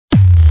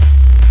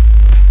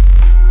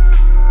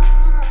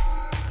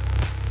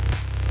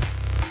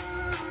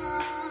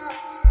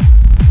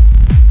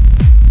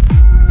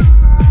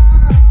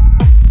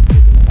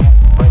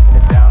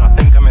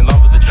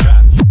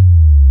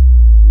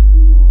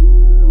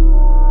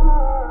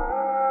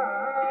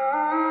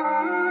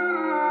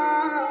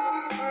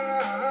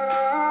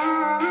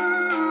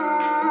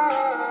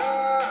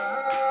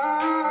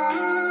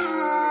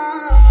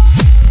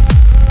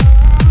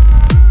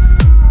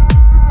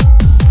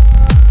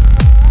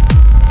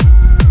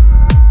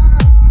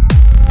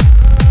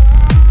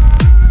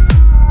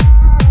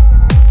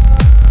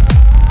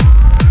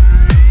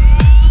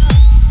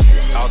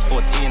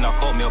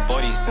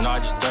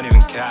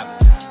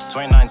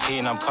heat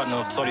and I'm cutting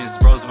off thotties,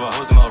 bros with a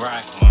hose in my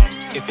rack.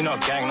 If you're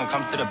not gang, then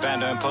come to the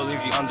band, don't probably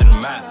leave you under the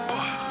mat.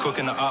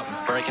 Cooking it up,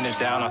 breaking it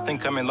down, I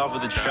think I'm in love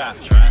with the trap.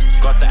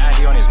 Got the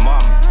addy on his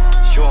mum,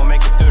 she won't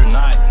make it through the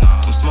night.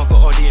 I'm smoking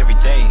Audi every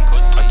day,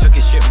 I took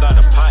his shit without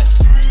a pipe.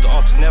 The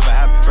ops never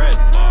had bread,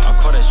 I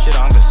caught that